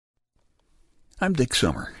I'm Dick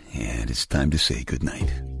Summer, and it's time to say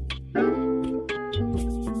goodnight.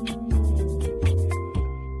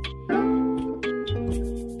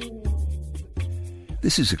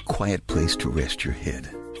 This is a quiet place to rest your head,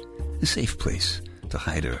 a safe place to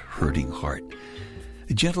hide a hurting heart,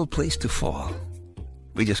 a gentle place to fall.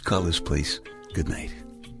 We just call this place goodnight.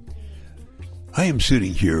 I am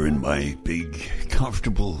sitting here in my big,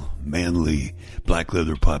 comfortable, manly, black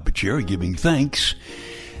leather papa chair giving thanks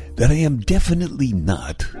that I am definitely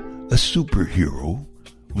not a superhero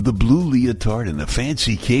with a blue leotard and a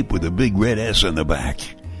fancy cape with a big red S on the back.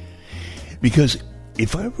 Because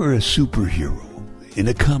if I were a superhero in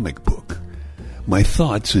a comic book, my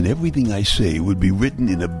thoughts and everything I say would be written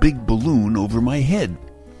in a big balloon over my head.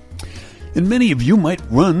 And many of you might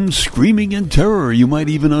run screaming in terror. You might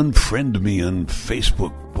even unfriend me on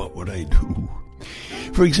Facebook. What would I do?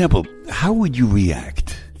 For example, how would you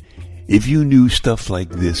react if you knew stuff like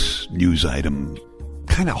this news item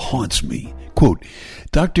kind of haunts me? Quote,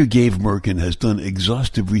 Dr. Gabe Mirkin has done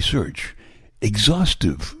exhaustive research,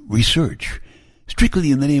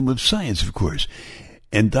 strictly in the name of science, of course.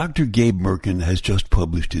 And Dr. Gabe Mirkin has just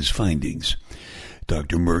published his findings.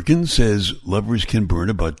 Dr. Mirkin says lovers can burn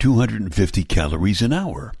about 250 calories an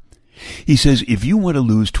hour. He says if you want to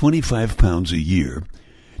lose 25 pounds a year,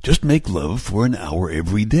 just make love for an hour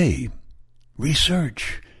every day.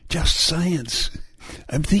 Research, just science.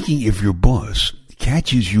 I'm thinking if your boss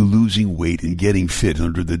catches you losing weight and getting fit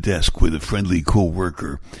under the desk with a friendly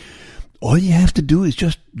co-worker, all you have to do is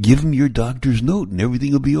just give him your doctor's note and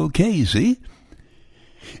everything will be okay, see?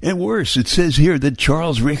 And worse, it says here that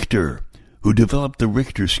Charles Richter, who developed the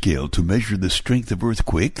Richter scale to measure the strength of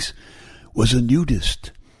earthquakes, was a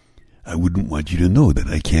nudist. I wouldn't want you to know that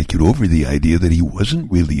I can't get over the idea that he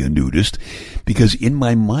wasn't really a nudist, because in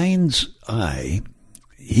my mind's eye,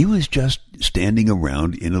 he was just standing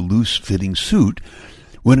around in a loose-fitting suit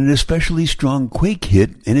when an especially strong quake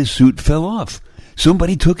hit and his suit fell off.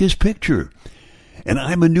 Somebody took his picture, and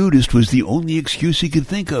I'm a nudist was the only excuse he could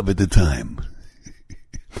think of at the time.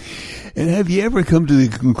 And have you ever come to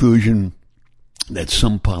the conclusion that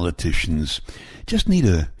some politicians just need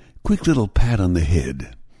a quick little pat on the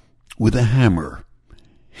head with a hammer?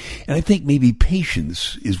 And I think maybe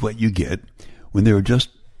patience is what you get when there are just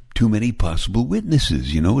too many possible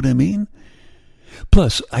witnesses, you know what I mean?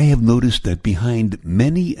 Plus, I have noticed that behind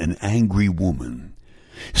many an angry woman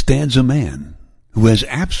stands a man who has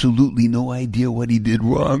absolutely no idea what he did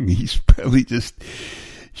wrong. He's probably just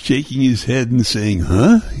shaking his head and saying,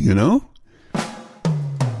 huh, you know?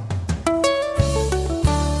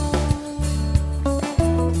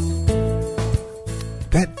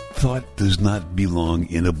 That thought does not belong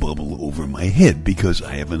in a bubble over my head because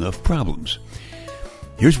I have enough problems.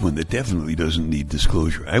 Here's one that definitely doesn't need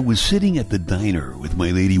disclosure. I was sitting at the diner with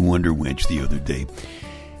my Lady Wonder Wench the other day,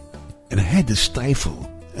 and I had to stifle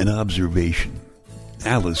an observation.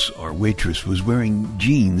 Alice, our waitress, was wearing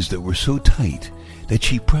jeans that were so tight that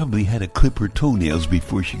she probably had to clip her toenails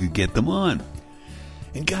before she could get them on.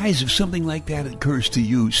 And guys, if something like that occurs to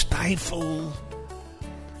you, stifle,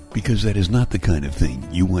 because that is not the kind of thing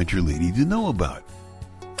you want your lady to know about.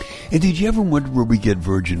 And did you ever wonder where we get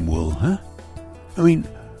virgin wool, huh? I mean,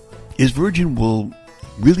 is virgin wool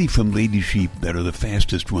really from lady sheep that are the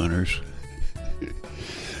fastest runners?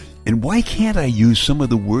 And why can't I use some of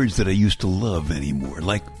the words that I used to love anymore?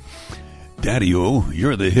 Like, Daddy-o,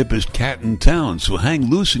 you're the hippest cat in town, so hang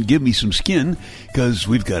loose and give me some skin, 'cause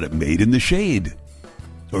we've got it made in the shade.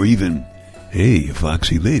 Or even, hey,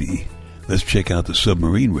 foxy lady, let's check out the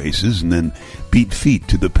submarine races and then beat feet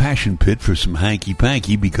to the passion pit for some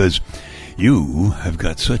hanky-panky, because you have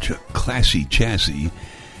got such a classy chassis,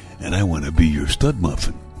 and I want to be your stud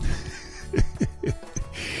muffin.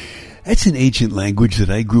 That's an ancient language that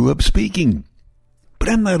I grew up speaking. But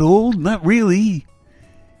I'm not old, not really.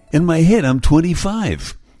 In my head, I'm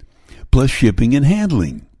 25, plus shipping and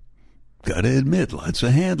handling. Gotta admit, lots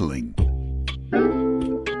of handling.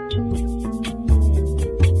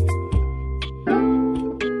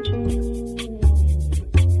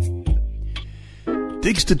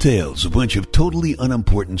 Digs to Tales, a bunch of totally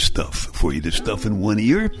unimportant stuff for you to stuff in one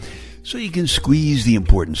ear, so you can squeeze the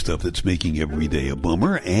important stuff that's making every day a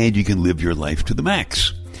bummer, and you can live your life to the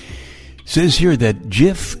max. Says here that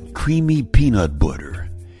Jif creamy peanut butter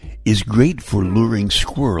is great for luring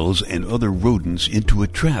squirrels and other rodents into a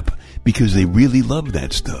trap because they really love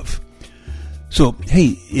that stuff. So,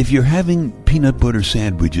 hey, if you're having peanut butter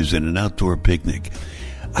sandwiches at an outdoor picnic,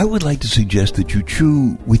 I would like to suggest that you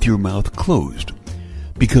chew with your mouth closed,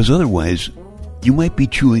 because otherwise you might be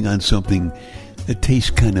chewing on something that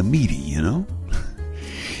tastes kind of meaty, you know?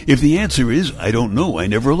 If the answer is, I don't know, I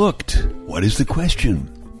never looked, what is the question?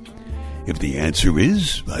 If the answer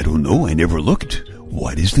is, I don't know, I never looked,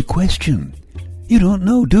 what is the question? You don't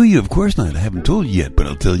know, do you? Of course not. I haven't told you yet, but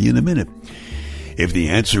I'll tell you in a minute. If the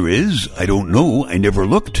answer is, I don't know, I never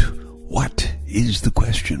looked, what is the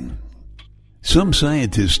question? Some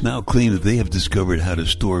scientists now claim that they have discovered how to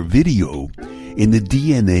store video in the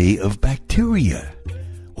DNA of bacteria.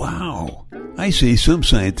 Wow. I say some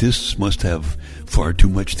scientists must have far too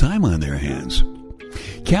much time on their hands.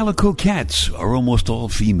 Calico cats are almost all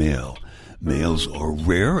female. Males are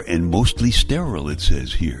rare and mostly sterile, it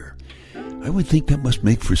says here. I would think that must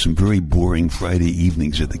make for some very boring Friday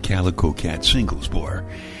evenings at the Calico Cat Singles Bar.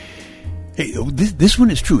 Hey, this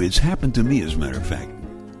one is true. It's happened to me, as a matter of fact.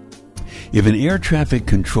 If an air traffic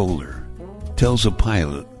controller tells a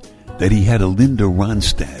pilot that he had a Linda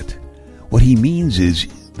Ronstadt, what he means is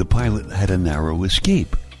the pilot had a narrow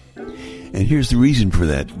escape. And here's the reason for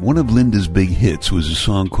that. One of Linda's big hits was a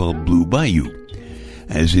song called Blue Bayou,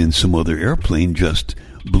 as in some other airplane just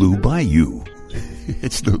blew by you.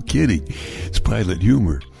 It's no kidding. It's pilot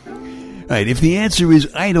humor. All right, if the answer is,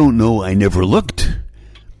 I don't know, I never looked,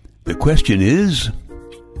 the question is,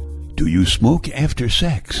 do you smoke after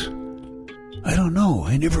sex? I don't know,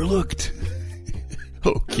 I never looked.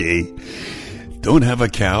 Okay. Don't have a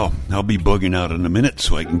cow. I'll be bugging out in a minute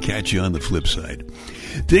so I can catch you on the flip side.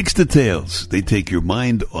 Dicks to Tails. They take your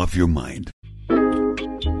mind off your mind.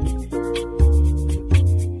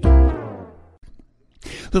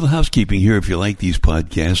 Little housekeeping here. If you like these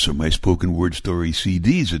podcasts or my spoken word story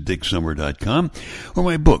CDs at dicksummer.com or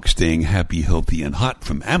my book, Staying Happy, Healthy, and Hot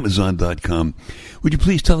from Amazon.com, would you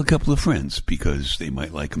please tell a couple of friends because they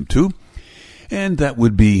might like them too? And that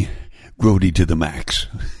would be Grody to the max.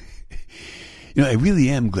 You know, I really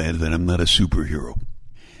am glad that I'm not a superhero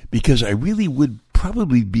because I really would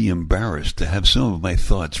probably be embarrassed to have some of my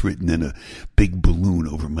thoughts written in a big balloon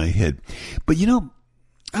over my head. But you know,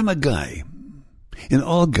 I'm a guy. And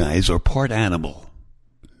all guys are part animal.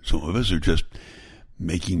 Some of us are just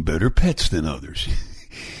making better pets than others.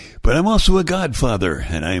 But I'm also a godfather,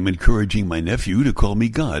 and I am encouraging my nephew to call me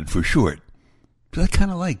God for short. So I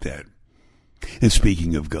kind of like that. And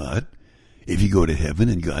speaking of God, if you go to heaven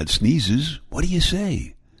and God sneezes, what do you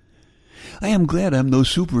say? I am glad I'm no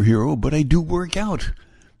superhero, but I do work out.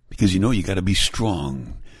 Because, you know, you got to be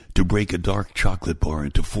strong to break a dark chocolate bar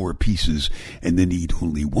into 4 pieces and then eat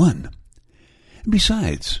only 1.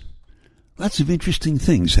 Besides, lots of interesting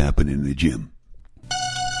things happen in the gym.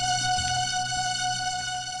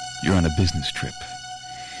 You're on a business trip.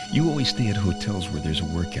 You always stay at hotels where there's a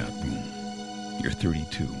workout room. You're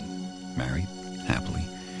 32, married, happily,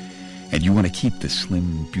 and you want to keep the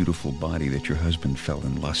slim, beautiful body that your husband fell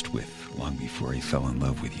in lust with long before he fell in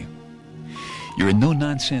love with you. You're a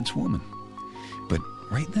no-nonsense woman. But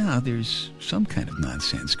right now, there's some kind of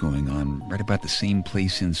nonsense going on right about the same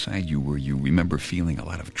place inside you where you remember feeling a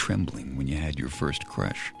lot of trembling when you had your first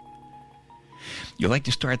crush. You like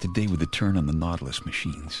to start the day with a turn on the Nautilus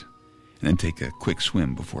machines, and then take a quick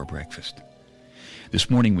swim before breakfast. This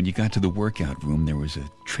morning, when you got to the workout room, there was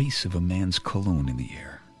a trace of a man's cologne in the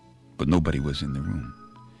air, but nobody was in the room.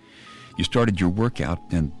 You started your workout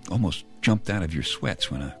and almost jumped out of your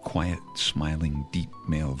sweats when a quiet, smiling, deep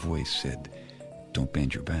male voice said, "Don't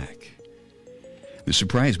bend your back." The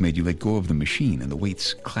surprise made you let go of the machine, and the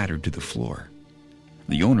weights clattered to the floor.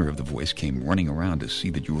 The owner of the voice came running around to see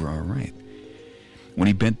that you were all right. When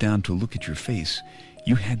he bent down to look at your face,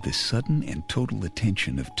 you had the sudden and total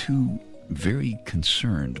attention of 2 very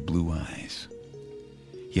concerned blue eyes.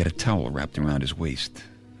 He had a towel wrapped around his waist,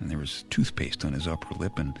 and there was toothpaste on his upper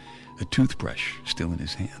lip and a toothbrush still in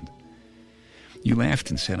his hand. You laughed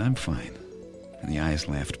and said, "I'm fine." And the eyes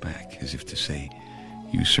laughed back, as if to say,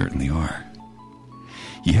 "You certainly are."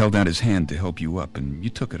 He held out his hand to help you up, and you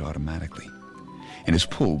took it automatically. And his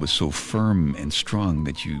pull was so firm and strong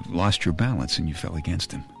that you lost your balance and you fell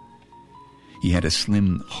against him. He had a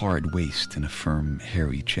slim, hard waist and a firm,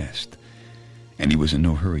 hairy chest, and he was in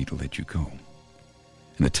no hurry to let you go.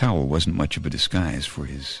 And the towel wasn't much of a disguise for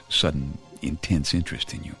his sudden, intense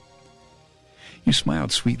interest in you. You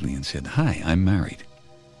smiled sweetly and said, "Hi, I'm married."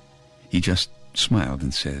 He just smiled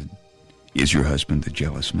and said, "Is your husband a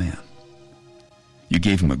jealous man?" You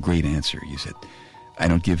gave him a great answer. You said, "I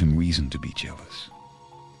don't give him reason to be jealous."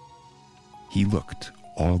 He looked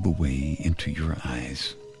all the way into your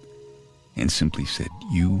eyes and simply said,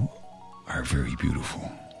 "You are very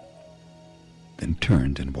beautiful," then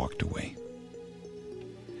turned and walked away.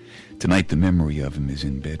 Tonight the memory of him is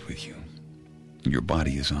in bed with you. Your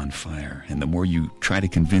body is on fire, and the more you try to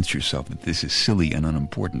convince yourself that this is silly and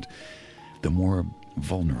unimportant, the more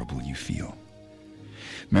vulnerable you feel.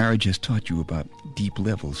 Marriage has taught you about deep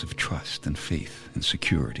levels of trust and faith and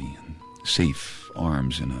security and safe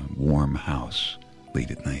arms in a warm house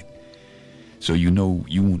late at night. So you know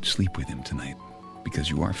you won't sleep with him tonight because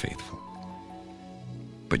you are faithful.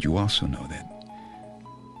 But you also know that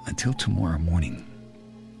until tomorrow morning,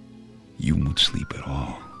 you won't sleep at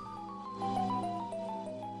all.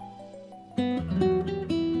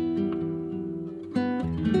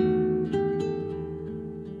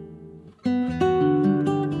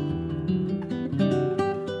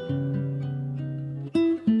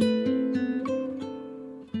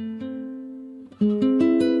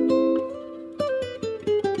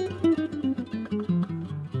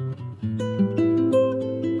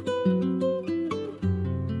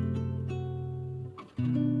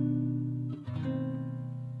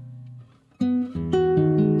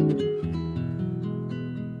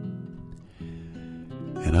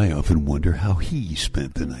 And I often wonder how he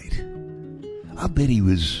spent the night. I'll bet he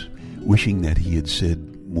was wishing that he had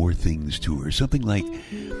said more things to her. Something like,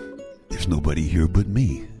 "There's nobody here but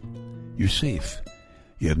me. You're safe.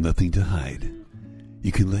 You have nothing to hide.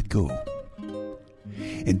 You can let go."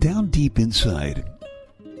 And down deep inside,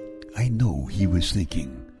 I know he was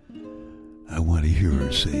thinking, I want to hear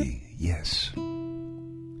her say yes.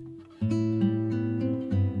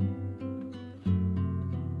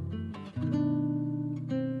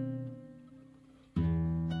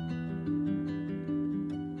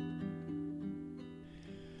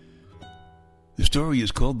 The story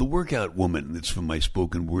is called The Workout Woman. It's from my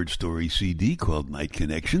spoken word story CD called Night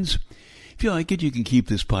Connections. If you like it, you can keep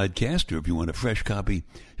this podcast, or if you want a fresh copy,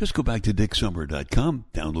 just go back to dicksummer.com,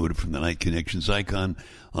 download it from the Night Connections icon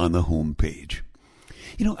on the home page.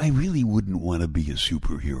 You know, I really wouldn't want to be a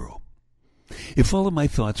superhero. If all of my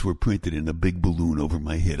thoughts were printed in a big balloon over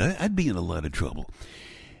my head, I'd be in a lot of trouble.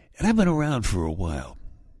 And I've been around for a while.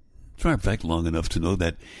 In fact, long enough to know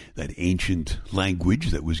that ancient language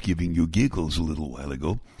that was giving you giggles a little while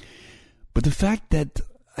ago. But the fact that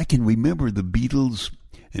I can remember the Beatles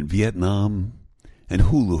and Vietnam and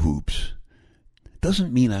hula hoops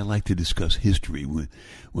doesn't mean I like to discuss history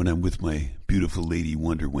when I'm with my beautiful lady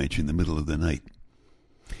Wonder Wench in the middle of the night.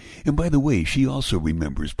 And by the way, she also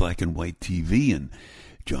remembers black and white TV and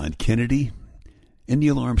John Kennedy and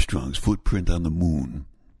Neil Armstrong's footprint on the moon.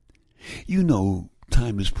 You know,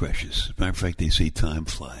 time is precious. As a matter of fact, they say time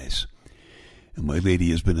flies. And my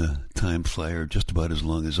lady has been a time flyer just about as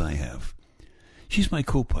long as I have. She's my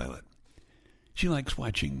co-pilot. She likes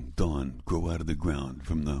watching dawn grow out of the ground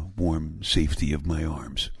from the warm safety of my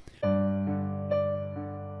arms.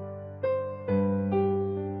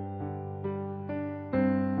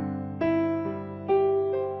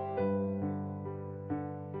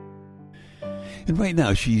 And right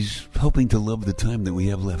now, she's helping to love the time that we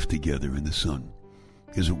have left together in the sun,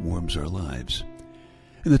 because it warms our lives,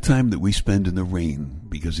 and the time that we spend in the rain,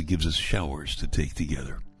 because it gives us showers to take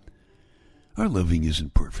together. Our loving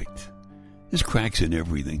isn't perfect. There's cracks in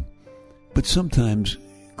everything, but sometimes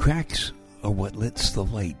cracks are what lets the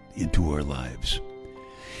light into our lives.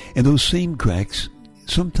 And those same cracks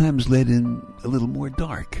sometimes let in a little more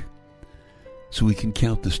dark, so we can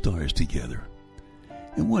count the stars together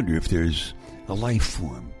and wonder if there's a life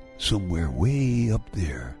form somewhere way up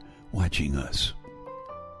there watching us.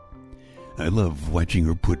 I love watching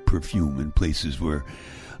her put perfume in places where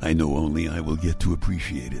I know only I will get to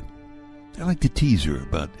appreciate it. I like to tease her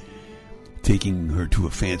about taking her to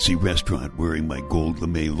a fancy restaurant wearing my gold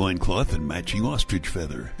lame loincloth and matching ostrich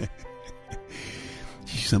feather.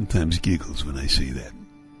 She sometimes giggles when I say that.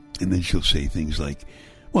 And then she'll say things like,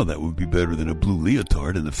 "Well, that would be better than a blue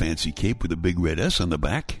leotard and a fancy cape with a big red S on the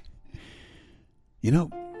back." You know,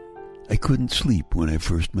 I couldn't sleep when I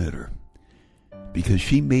first met her, because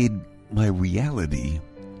she made my reality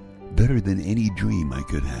better than any dream I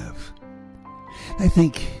could have. I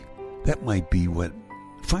think that might be what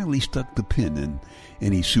finally stuck the pin in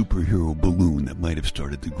any superhero balloon that might have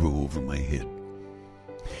started to grow over my head.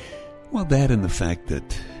 Well, that and the fact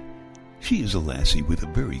that she is a lassie with a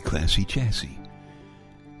very classy chassis.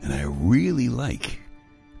 And I really like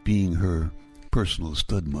being her personal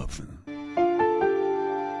stud muffin.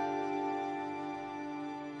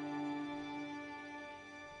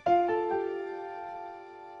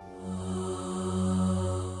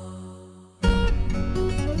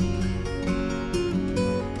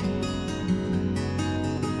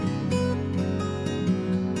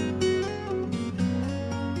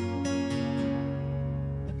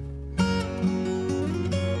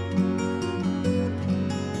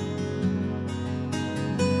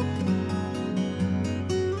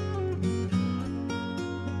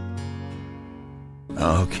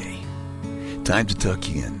 Okay, time to tuck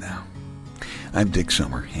you in now. I'm Dick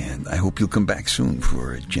Summer, and I hope you'll come back soon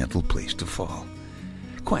for a gentle place to fall.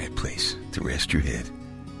 Quiet place to rest your head.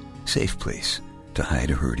 Safe place to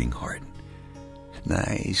hide a hurting heart.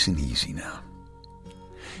 Nice and easy now.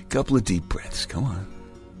 Couple of deep breaths. Come on.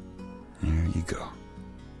 There you go.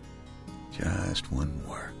 Just one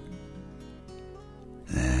more.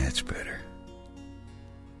 That's better.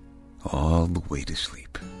 All the way to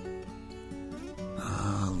sleep.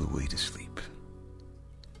 All the way to sleep.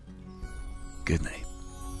 Good night.